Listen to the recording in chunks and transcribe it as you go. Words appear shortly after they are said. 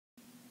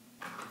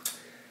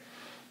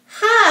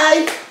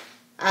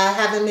I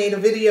haven't made a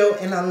video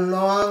in a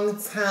long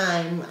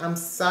time. I'm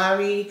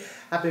sorry.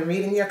 I've been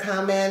reading your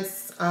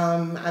comments.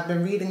 I've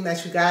been reading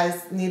that you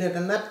guys needed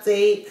an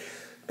update.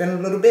 Been a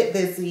little bit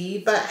busy.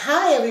 But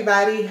hi,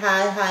 everybody.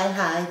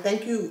 Hi.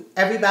 Thank you,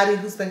 everybody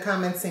who's been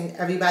commenting,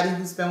 everybody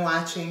who's been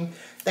watching.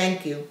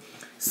 Thank you.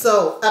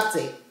 So,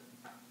 update.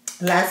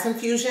 Last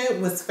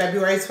infusion was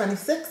February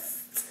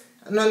 26th.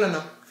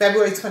 No.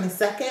 February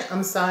 22nd.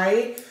 I'm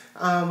sorry.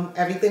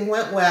 Everything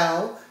went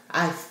well.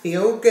 I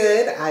feel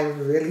good. I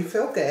really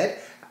feel good.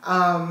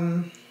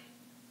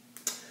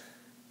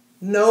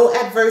 No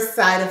adverse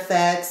side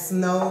effects.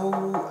 No,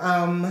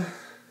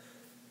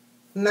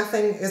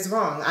 nothing is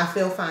wrong. I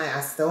feel fine. I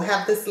still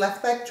have this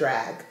left leg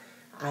drag.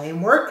 I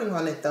am working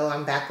on it though.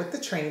 I'm back with the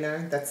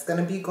trainer. That's going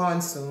to be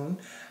gone soon.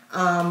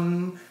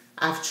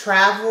 I've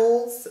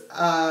traveled.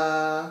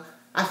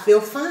 I feel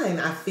fine.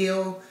 I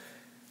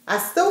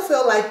still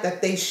feel like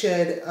that they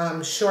should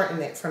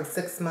shorten it from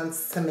 6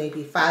 months to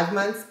maybe 5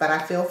 months, but I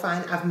feel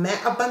fine. I've met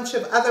a bunch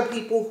of other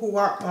people who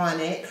are on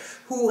it,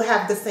 who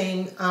have the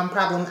same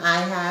problem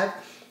I have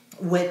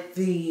with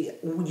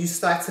you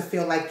start to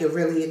feel like you're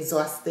really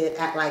exhausted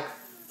at like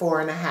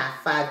 4.5,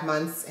 5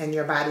 months, and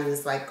your body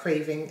is like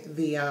craving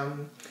the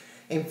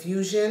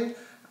infusion.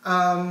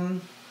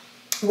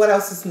 What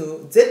else is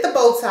new? Did the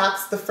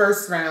Botox, the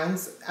first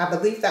rounds. I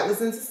believe that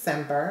was in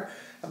December.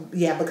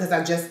 Yeah, because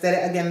I just did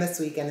it again this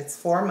week, and it's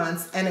 4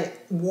 months, and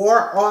it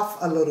wore off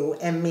a little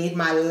and made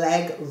my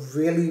leg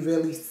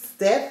really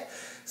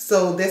stiff.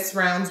 So this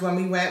rounds, when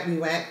we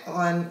went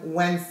on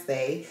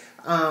Wednesday.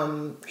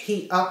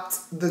 He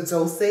upped the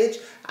dosage.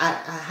 I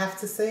have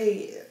to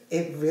say,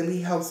 it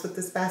really helps with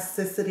the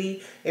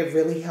spasticity. It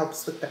really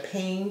helps with the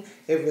pain.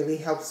 It really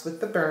helps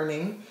with the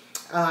burning.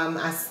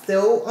 I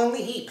still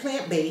only eat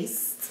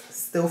plant-based.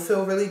 Still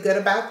feel really good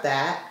about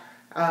that.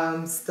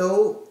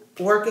 Still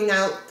working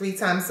out 3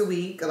 times a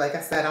week. Like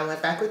I said, I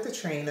went back with the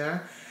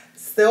trainer.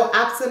 Still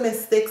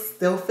optimistic.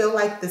 Still feel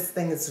like this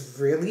thing is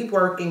really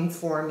working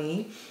for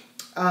me.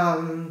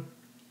 What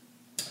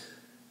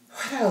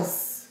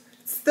else?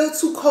 Still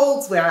too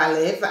cold where I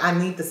live. I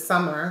need the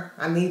summer.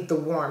 I need the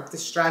warmth.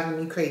 It's driving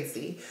me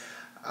crazy.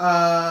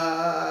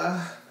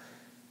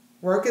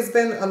 Work has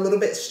been a little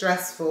bit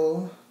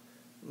stressful.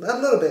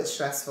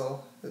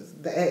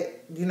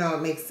 It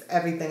makes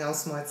everything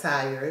else more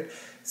tired.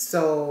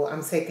 So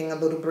I'm taking a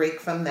little break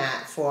from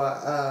that for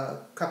a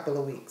couple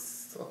of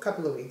weeks. So a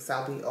couple of weeks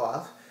I'll be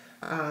off.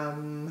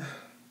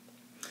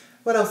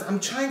 What else? I'm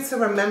trying to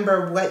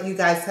remember what you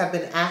guys have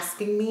been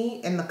asking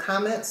me in the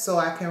comments so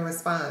I can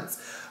respond.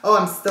 Oh,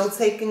 I'm still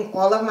taking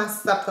all of my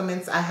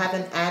supplements. I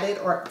haven't added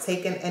or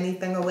taken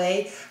anything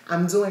away.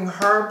 I'm doing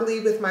horribly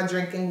with my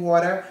drinking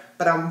water,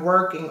 but I'm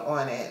working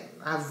on it.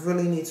 I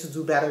really need to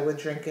do better with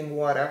drinking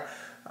water.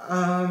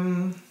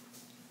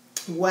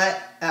 What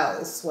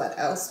else?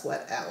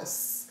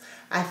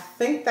 I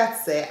think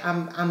that's it.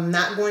 I'm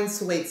not going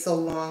to wait so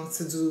long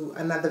to do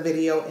another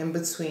video in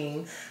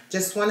between.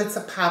 Just wanted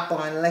to pop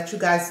on and let you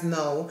guys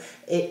know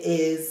it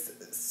is,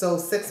 so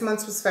 6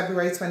 months was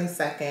February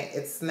 22nd.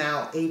 It's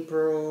now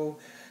April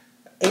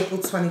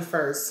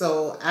 21st.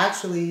 So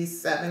actually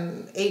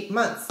 8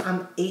 months.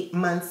 I'm 8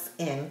 months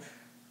in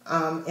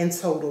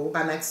total.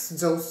 My next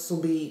dose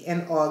will be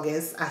in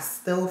August. I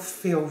still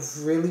feel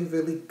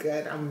really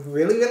good. I'm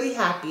really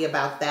happy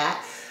about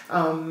that.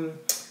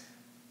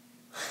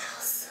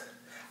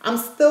 I'm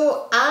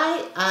still,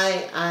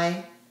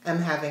 I am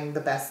having the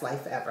best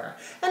life ever.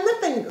 And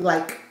nothing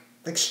like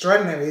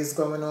extraordinary is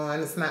going on.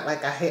 It's not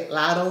like I hit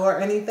lotto or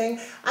anything.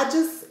 I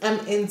just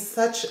am in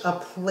such a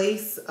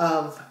place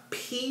of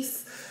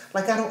peace.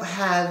 Like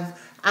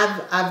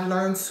I've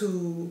learned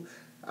to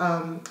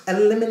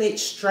eliminate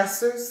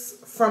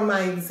stressors from my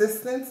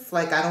existence.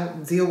 Like I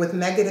don't deal with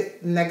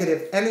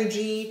negative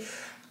energy.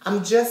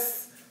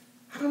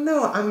 I don't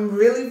know. I'm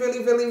really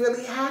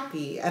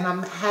happy, and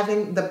I'm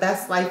having the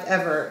best life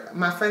ever.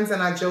 My friends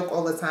and I joke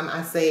all the time.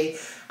 I say,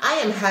 I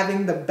am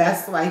having the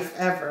best life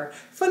ever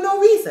for no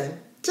reason,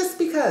 just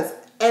because.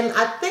 And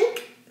I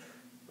think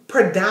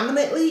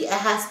predominantly it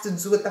has to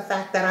do with the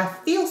fact that I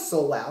feel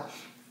so well.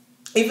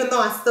 Even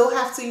though I still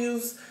have to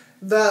use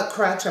the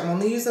crutch, I'm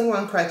only using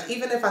one crutch.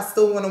 Even if I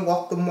still want to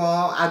walk the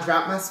mall, I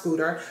drop my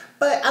scooter.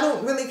 But I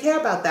don't really care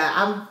about that.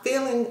 I'm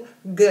feeling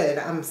good.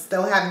 I'm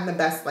still having the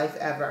best life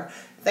ever.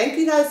 Thank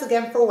you guys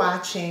again for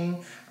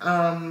watching.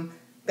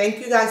 Thank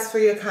you guys for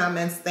your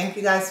comments. Thank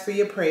you guys for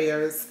your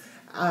prayers.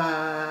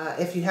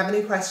 If you have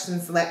any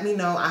questions, let me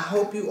know. I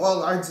hope you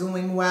all are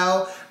doing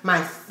well.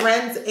 My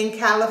friend in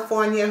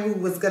California who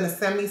was going to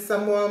send me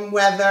some warm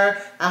weather,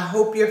 I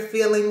hope you're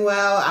feeling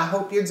well. I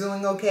hope you're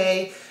doing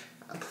okay.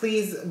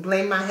 Please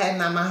blame my head,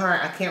 not my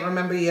heart. I can't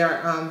remember your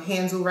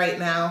handle right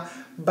now.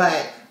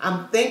 But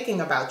I'm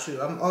thinking about you.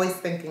 I'm always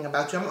thinking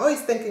about you. I'm always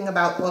thinking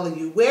about all of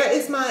you. Where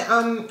is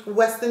my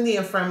West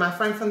Indian friend, my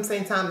friend from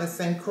St. Thomas,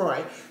 St.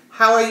 Croix?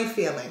 How are you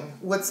feeling?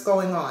 What's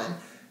going on?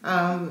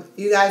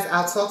 You guys,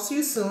 I'll talk to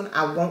you soon.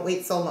 I won't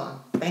wait so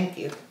long. Thank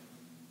you.